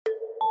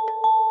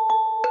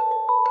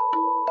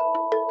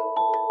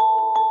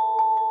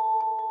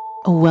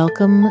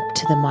Welcome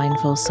to the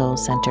Mindful Soul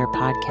Center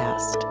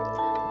podcast.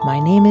 My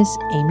name is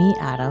Amy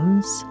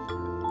Adams.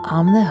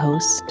 I'm the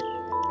host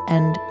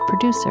and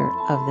producer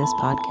of this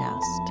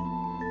podcast.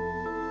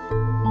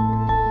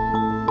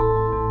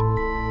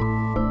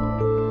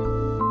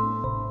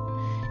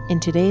 In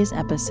today's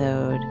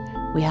episode,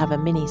 we have a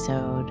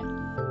mini-sode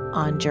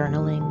on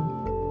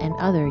journaling and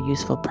other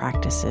useful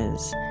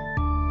practices.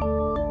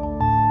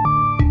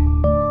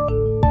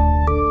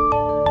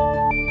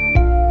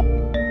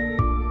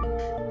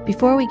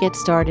 Before we get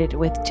started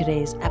with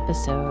today's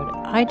episode,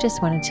 I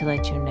just wanted to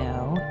let you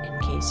know, in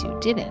case you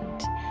didn't,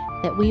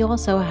 that we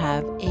also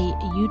have a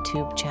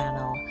YouTube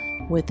channel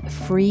with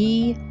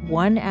free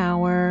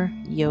 1-hour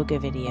yoga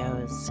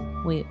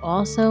videos. We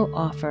also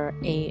offer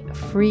a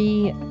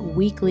free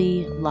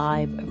weekly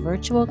live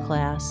virtual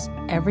class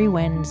every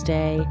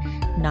Wednesday,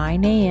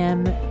 9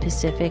 a.m.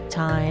 Pacific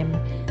Time,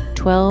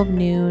 12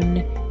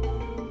 noon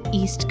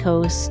East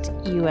Coast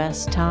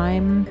US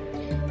time.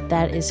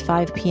 That is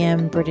 5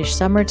 p.m. British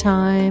Summer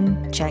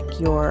Time. Check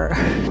your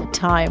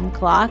time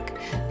clock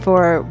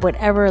for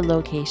whatever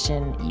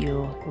location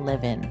you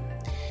live in.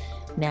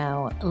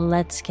 Now,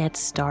 let's get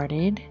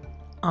started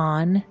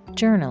on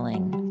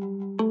journaling.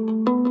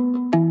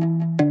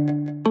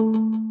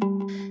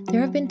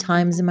 There have been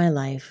times in my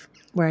life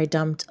where I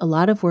dumped a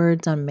lot of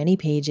words on many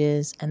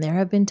pages, and there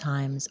have been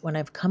times when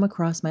I've come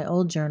across my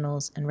old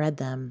journals and read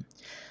them.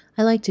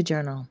 I like to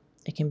journal.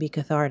 It can be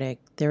cathartic.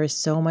 There is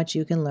so much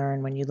you can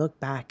learn when you look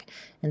back,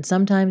 and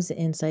sometimes the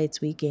insights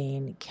we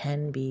gain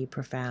can be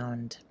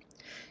profound.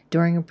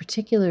 During a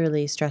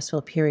particularly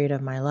stressful period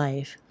of my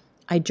life,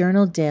 I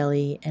journaled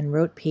daily and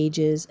wrote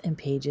pages and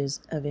pages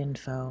of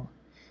info.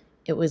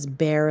 It was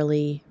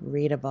barely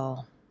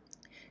readable.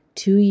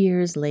 2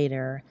 years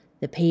later,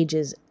 the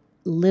pages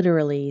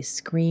literally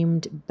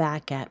screamed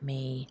back at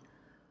me,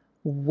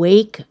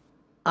 "Wake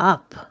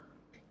up!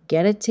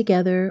 Get it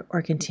together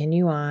or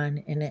continue on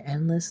in an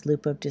endless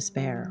loop of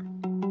despair."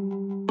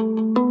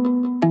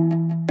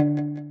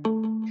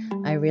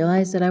 I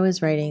realized that I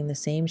was writing the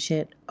same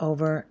shit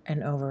over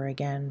and over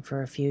again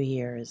for a few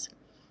years.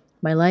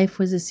 My life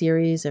was a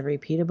series of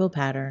repeatable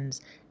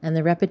patterns, and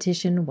the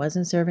repetition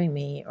wasn't serving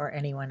me or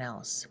anyone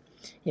else.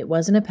 It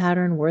wasn't a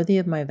pattern worthy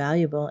of my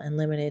valuable and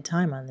limited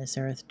time on this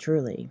earth,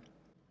 truly.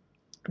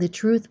 The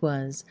truth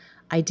was,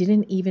 I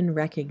didn't even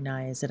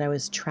recognize that I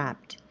was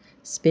trapped,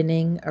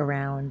 spinning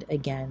around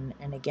again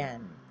and again.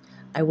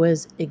 I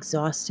was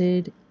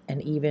exhausted and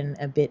even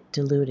a bit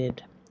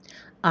deluded.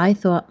 I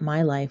thought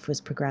my life was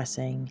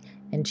progressing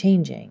and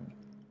changing,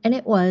 and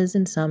it was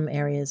in some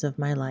areas of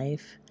my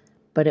life,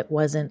 but it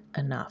wasn't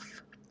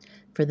enough.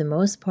 For the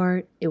most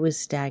part, it was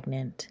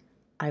stagnant.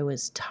 I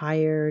was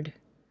tired,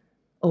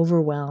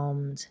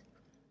 overwhelmed,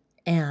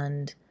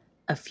 and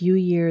a few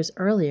years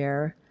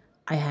earlier,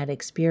 I had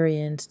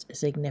experienced a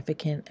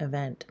significant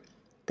event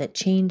that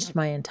changed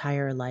my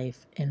entire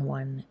life in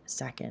 1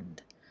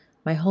 second.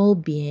 My whole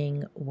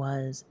being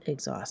was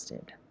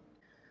exhausted.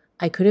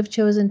 I could have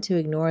chosen to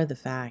ignore the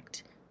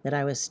fact that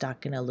I was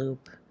stuck in a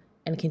loop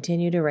and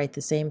continue to write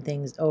the same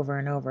things over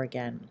and over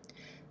again,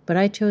 but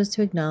I chose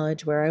to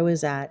acknowledge where I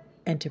was at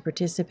and to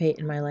participate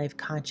in my life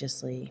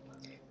consciously,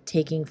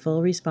 taking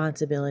full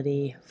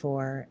responsibility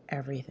for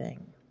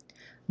everything.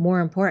 More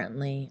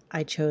importantly,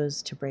 I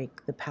chose to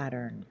break the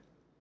pattern.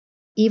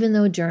 Even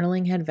though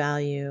journaling had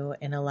value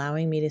in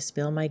allowing me to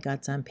spill my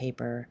guts on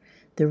paper,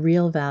 the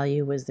real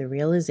value was the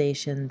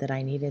realization that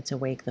I needed to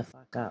wake the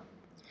fuck up.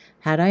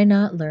 Had I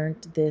not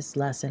learned this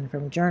lesson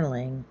from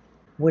journaling,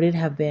 would it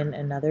have been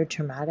another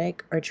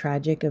traumatic or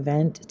tragic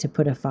event to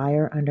put a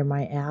fire under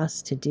my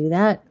ass to do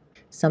that?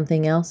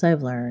 Something else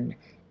I've learned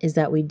is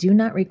that we do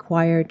not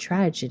require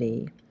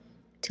tragedy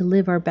to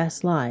live our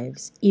best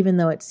lives, even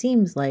though it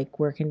seems like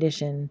we're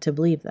conditioned to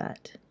believe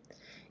that.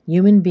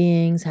 Human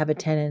beings have a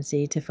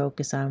tendency to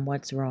focus on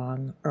what's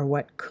wrong or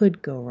what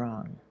could go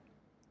wrong.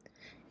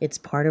 It's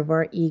part of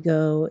our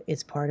ego,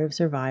 it's part of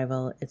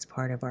survival, it's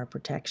part of our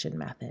protection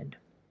method.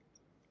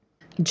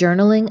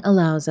 Journaling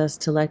allows us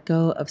to let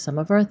go of some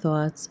of our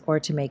thoughts or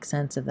to make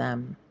sense of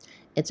them.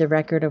 It's a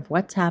record of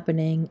what's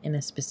happening in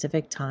a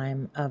specific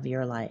time of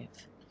your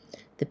life.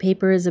 The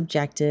paper is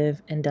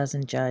objective and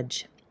doesn't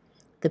judge.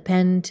 The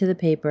pen to the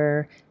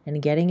paper and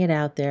getting it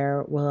out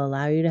there will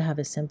allow you to have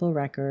a simple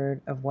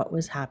record of what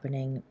was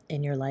happening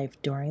in your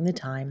life during the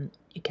time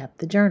you kept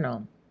the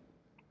journal.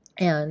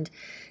 And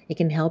it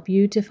can help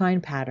you to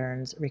find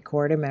patterns,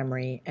 record a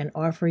memory, and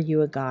offer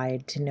you a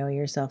guide to know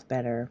yourself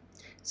better,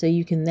 so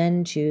you can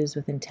then choose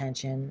with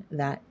intention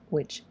that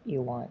which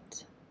you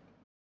want.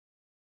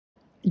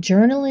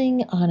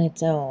 Journaling on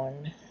its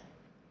own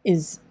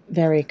is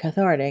very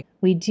cathartic.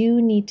 We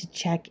do need to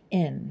check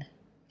in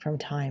from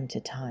time to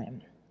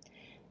time,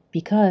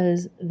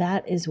 because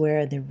that is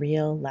where the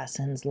real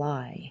lessons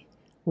lie.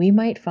 We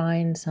might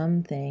find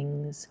some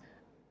things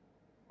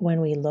when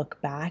we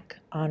look back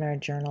on our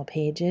journal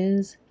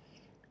pages,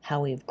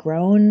 how we've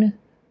grown,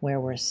 where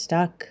we're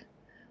stuck,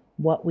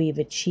 what we've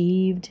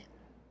achieved,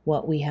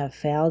 what we have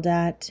failed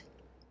at,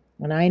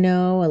 And I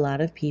know a lot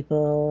of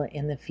people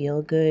in the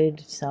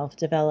feel-good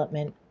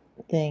self-development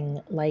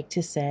thing like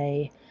to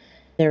say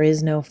there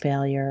is no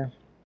failure.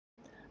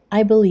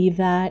 I believe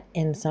that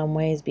in some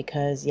ways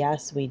because,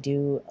 yes, we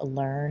do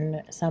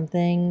learn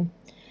something,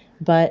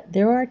 but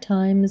there are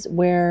times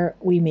where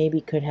we maybe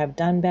could have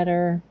done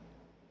better.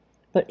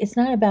 But it's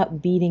not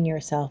about beating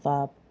yourself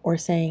up or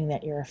saying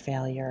that you're a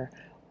failure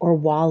or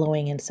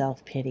wallowing in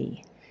self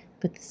pity.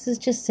 But this is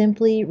just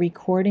simply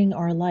recording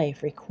our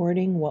life,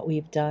 recording what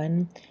we've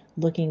done,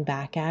 looking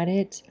back at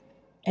it,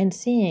 and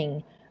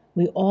seeing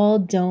we all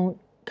don't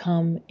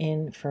come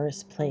in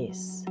first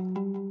place.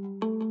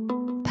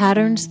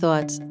 Patterns,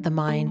 thoughts, the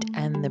mind,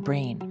 and the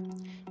brain.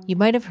 You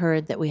might have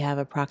heard that we have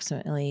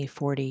approximately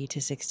 40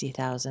 to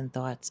 60,000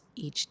 thoughts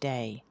each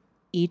day,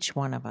 each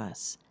one of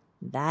us.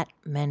 That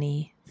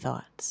many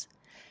thoughts.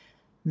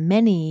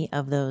 Many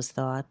of those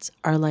thoughts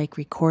are like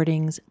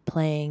recordings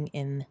playing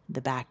in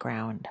the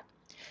background.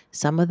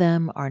 Some of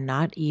them are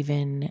not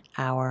even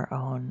our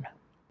own.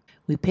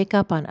 We pick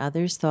up on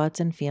others' thoughts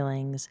and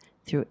feelings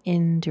through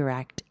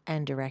indirect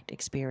and direct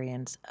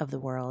experience of the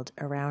world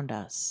around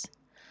us.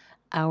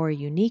 Our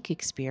unique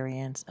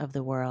experience of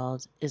the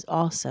world is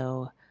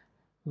also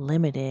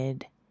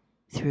limited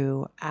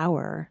through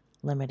our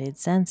limited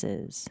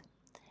senses.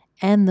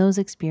 And those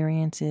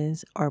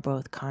experiences are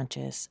both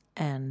conscious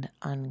and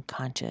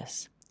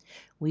unconscious.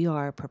 We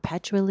are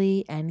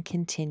perpetually and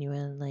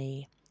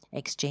continually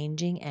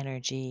exchanging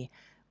energy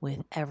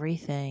with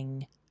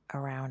everything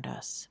around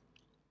us.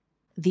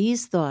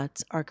 These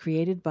thoughts are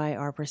created by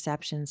our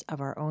perceptions of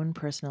our own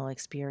personal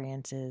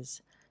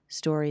experiences,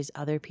 stories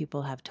other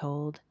people have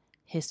told,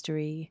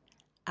 history,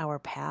 our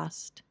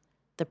past,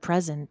 the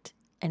present,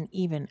 and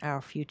even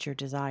our future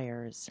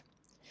desires.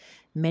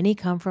 Many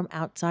come from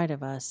outside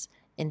of us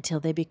until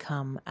they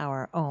become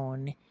our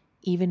own,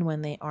 even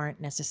when they aren't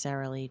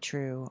necessarily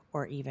true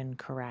or even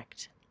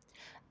correct.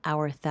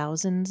 Our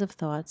thousands of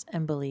thoughts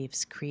and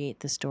beliefs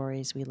create the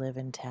stories we live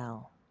and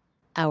tell.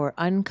 Our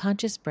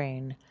unconscious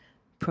brain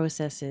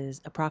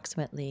processes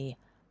approximately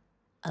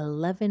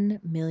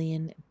 11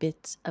 million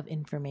bits of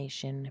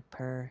information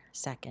per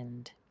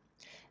second.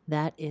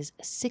 That is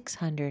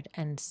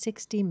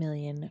 660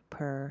 million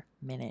per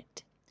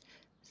minute.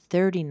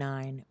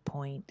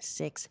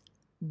 39.6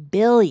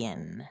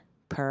 billion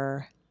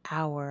per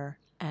hour,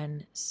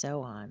 and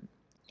so on.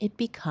 It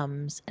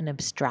becomes an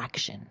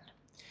abstraction.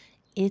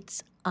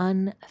 It's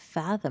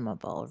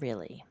unfathomable,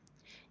 really.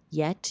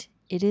 Yet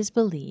it is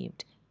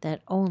believed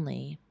that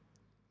only,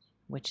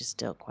 which is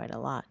still quite a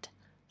lot,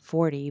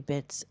 40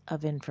 bits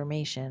of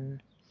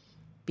information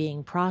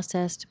being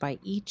processed by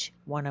each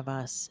one of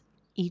us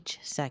each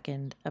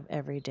second of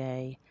every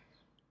day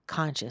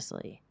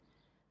consciously.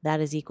 That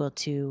is equal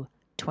to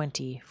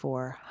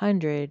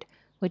 2,400,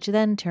 which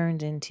then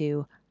turns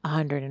into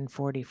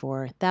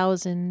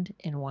 144,000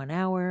 in 1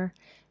 hour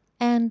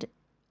and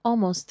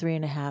almost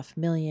 3.5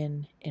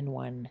 million in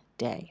 1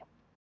 day.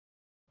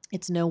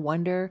 It's no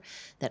wonder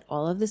that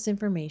all of this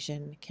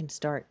information can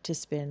start to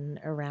spin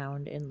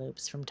around in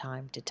loops from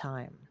time to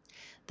time.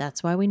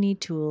 That's why we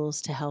need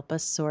tools to help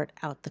us sort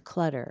out the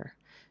clutter.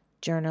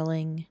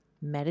 Journaling,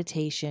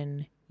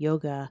 meditation,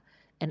 yoga,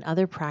 and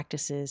other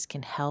practices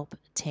can help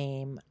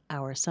tame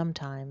our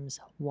sometimes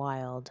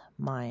wild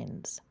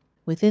minds.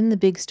 Within the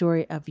big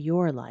story of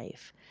your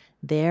life,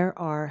 there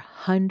are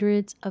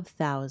hundreds of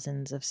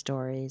thousands of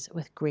stories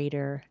with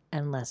greater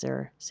and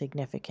lesser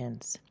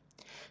significance.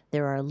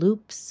 There are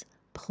loops,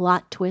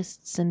 plot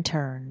twists, and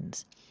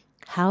turns.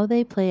 How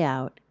they play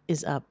out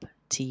is up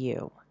to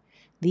you.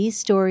 These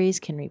stories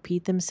can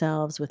repeat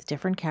themselves with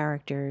different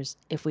characters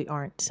if we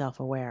aren't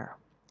self-aware.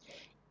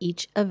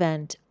 Each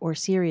event or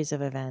series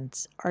of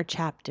events are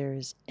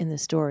chapters in the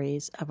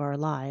stories of our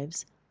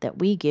lives that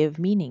we give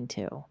meaning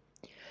to.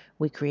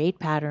 We create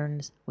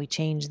patterns, we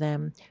change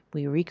them,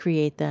 we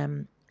recreate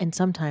them, and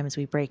sometimes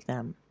we break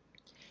them.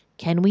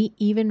 Can we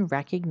even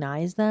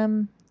recognize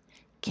them?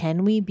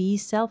 Can we be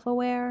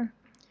self-aware?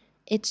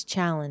 It's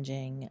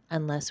challenging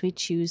unless we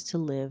choose to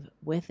live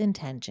with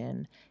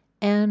intention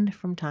and,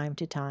 from time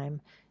to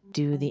time,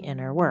 do the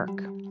inner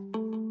work.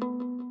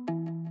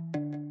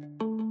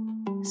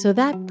 So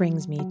that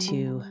brings me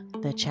to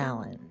the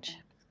challenge.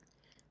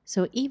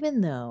 So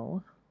even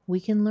though we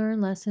can learn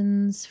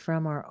lessons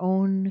from our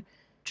own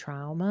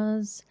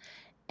traumas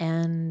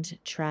and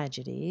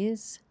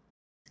tragedies,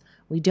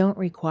 we don't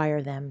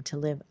require them to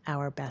live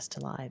our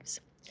best lives.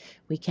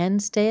 We can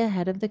stay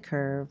ahead of the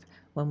curve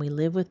when we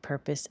live with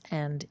purpose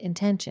and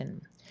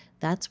intention.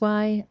 That's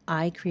why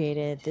I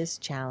created this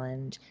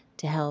challenge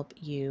to help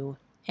you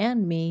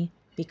and me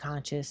be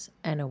conscious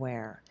and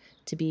aware,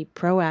 to be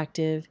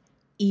proactive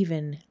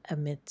even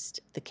amidst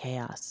the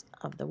chaos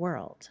of the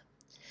world.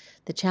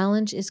 The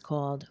challenge is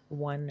called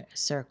One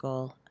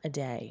Circle a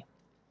Day.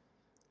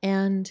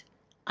 And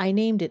I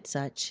named it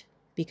such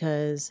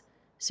because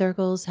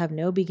circles have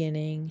no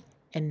beginning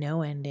and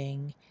no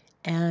ending,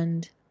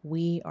 and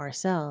we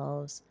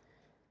ourselves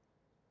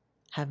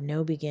have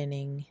no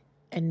beginning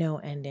and no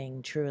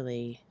ending,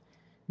 truly,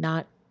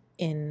 not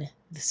in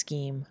the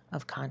scheme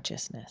of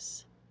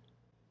consciousness.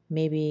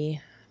 maybe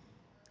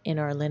in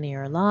our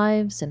linear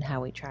lives and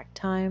how we track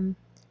time,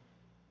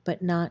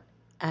 but not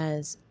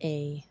as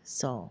a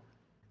soul.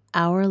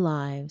 Our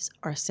lives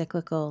are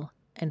cyclical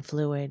and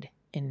fluid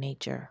in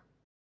nature.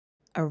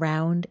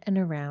 Around and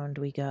around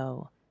we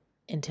go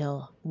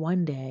until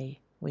one day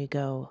we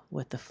go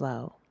with the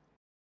flow.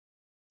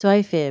 So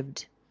I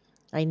fibbed.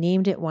 I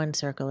named it 1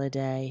 circle a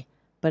day,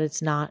 but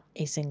it's not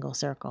a single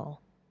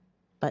circle,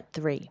 but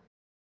 3.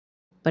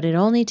 But it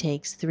only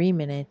takes 3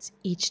 minutes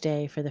each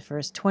day for the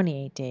first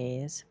 28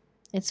 days.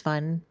 It's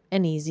fun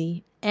and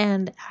easy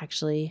and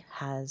actually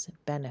has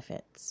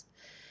benefits.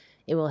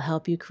 It will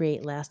help you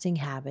create lasting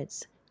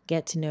habits,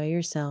 get to know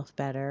yourself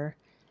better,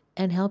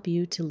 and help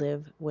you to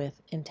live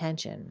with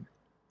intention.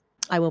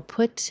 I will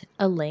put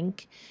a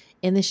link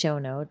in the show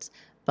notes,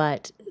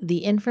 but the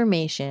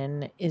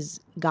information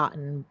is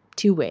gotten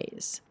 2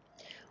 ways.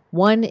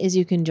 One is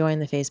you can join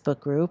the Facebook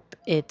group.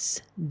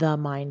 It's the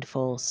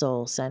Mindful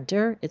Soul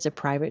Center. It's a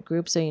private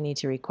group, so you need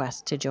to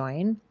request to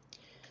join.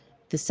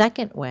 The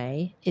second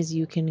way is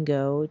you can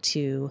go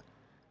to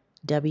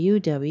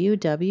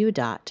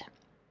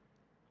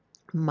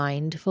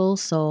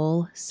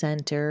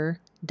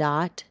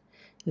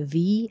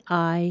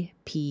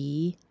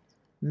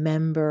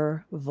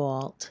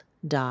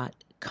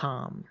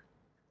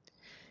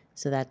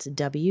So that's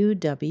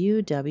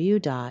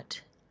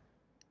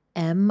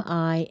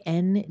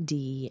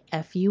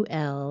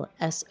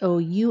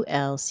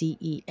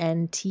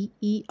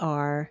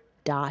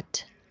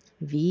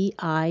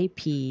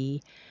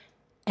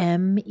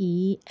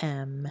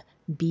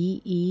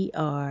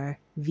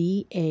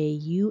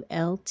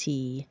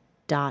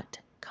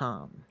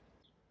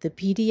The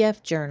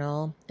PDF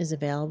journal is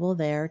available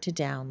there to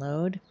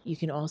download. You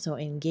can also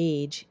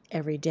engage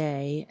every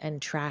day and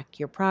track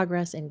your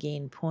progress and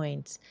gain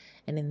points.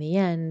 And in the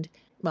end,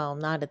 well,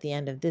 not at the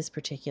end of this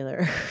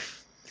particular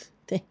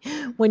thing.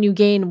 When you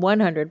gain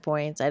 100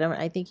 points,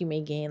 I think you may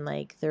gain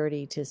like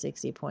 30 to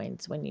 60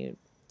 points when you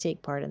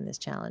take part in this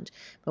challenge.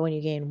 But when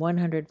you gain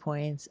 100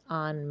 points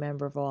on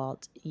Member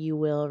Vault, you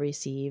will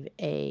receive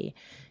a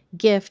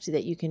gift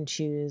that you can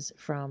choose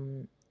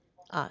from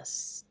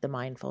us, the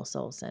Mindful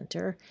Soul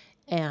Center,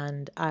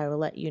 and I will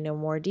let you know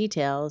more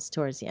details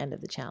towards the end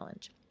of the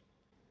challenge.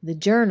 The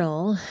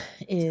journal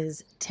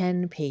is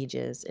 10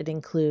 pages. It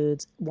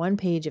includes 1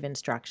 page of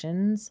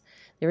instructions.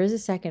 There is a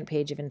second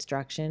page of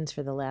instructions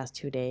for the last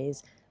 2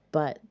 days,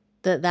 but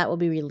that will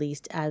be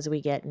released as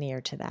we get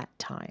near to that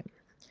time.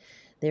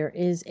 There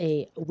is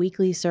a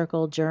weekly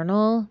circle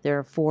journal. There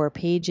are 4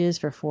 pages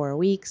for 4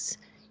 weeks.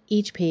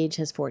 Each page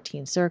has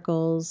 14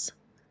 circles.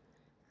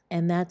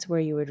 And that's where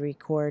you would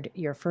record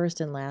your first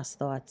and last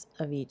thoughts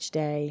of each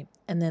day.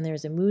 And then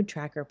there's a mood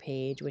tracker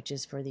page, which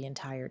is for the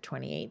entire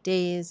 28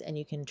 days, and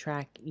you can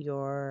track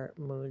your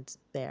moods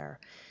there.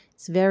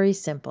 It's very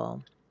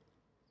simple.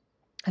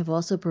 I've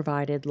also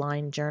provided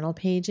line journal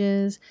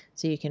pages,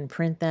 so you can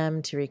print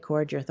them to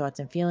record your thoughts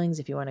and feelings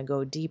if you want to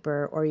go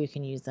deeper, or you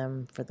can use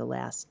them for the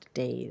last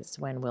days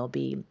when we'll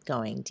be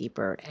going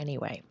deeper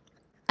anyway.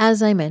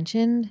 As I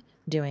mentioned,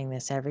 doing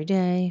this every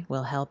day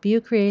will help you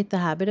create the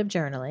habit of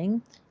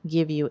journaling,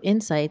 give you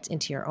insights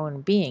into your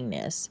own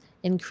beingness,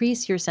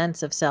 increase your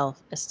sense of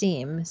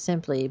self-esteem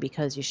simply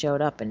because you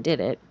showed up and did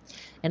it,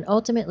 and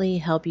ultimately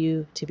help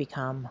you to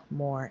become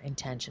more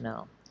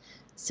intentional.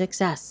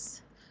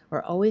 Success.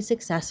 We're always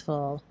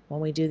successful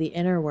when we do the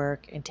inner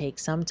work and take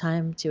some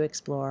time to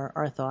explore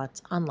our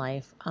thoughts on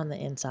life on the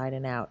inside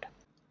and out.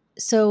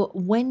 So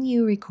when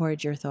you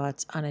record your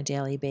thoughts on a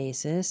daily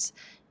basis,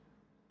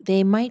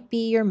 they might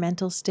be your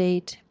mental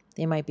state,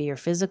 they might be your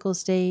physical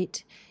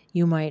state.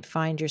 You might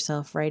find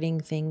yourself writing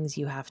things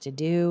you have to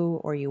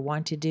do or you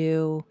want to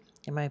do.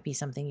 It might be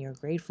something you're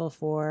grateful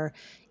for.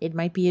 It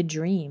might be a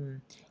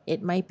dream.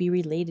 It might be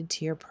related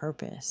to your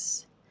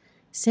purpose.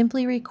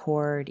 Simply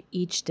record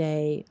each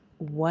day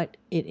what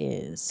it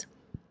is,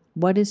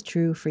 what is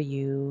true for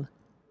you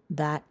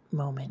that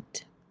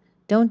moment.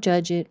 Don't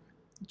judge it,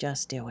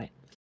 just do it.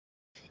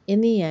 In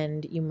the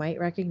end, you might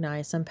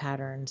recognize some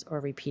patterns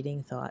or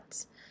repeating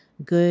thoughts,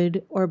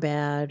 good or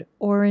bad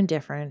or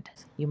indifferent.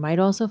 You might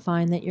also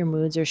find that your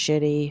moods are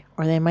shitty,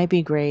 or they might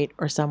be great,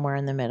 or somewhere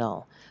in the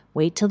middle.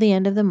 Wait till the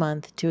end of the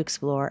month to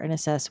explore and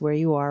assess where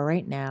you are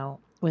right now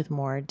with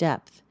more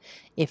depth.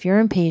 If you're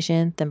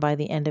impatient, then by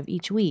the end of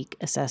each week,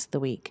 assess the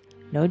week.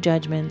 No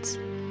judgments.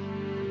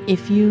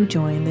 If you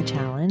join the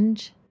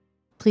challenge,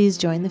 please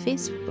join the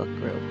Facebook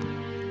group.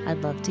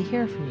 I'd love to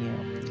hear from you.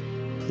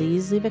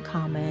 Please leave a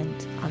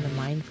comment on the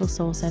Mindful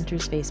Soul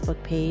Center's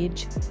Facebook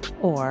page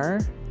or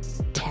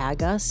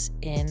tag us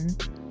in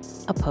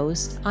a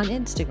post on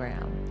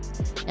Instagram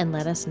and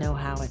let us know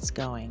how it's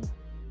going.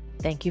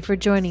 Thank you for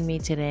joining me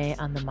today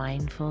on the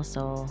Mindful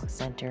Soul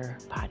Center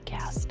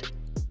podcast.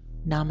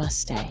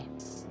 Namaste.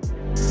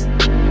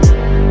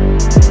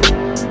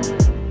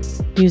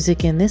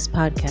 Music in this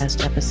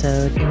podcast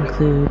episode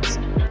includes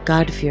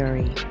God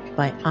Fury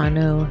by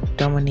Anno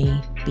Domini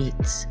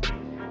Beats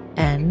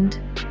and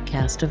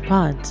Cast of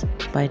Pods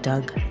by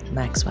Doug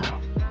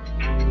Maxwell.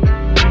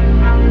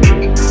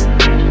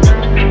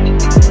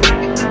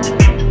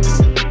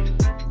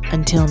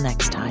 Until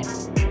next time.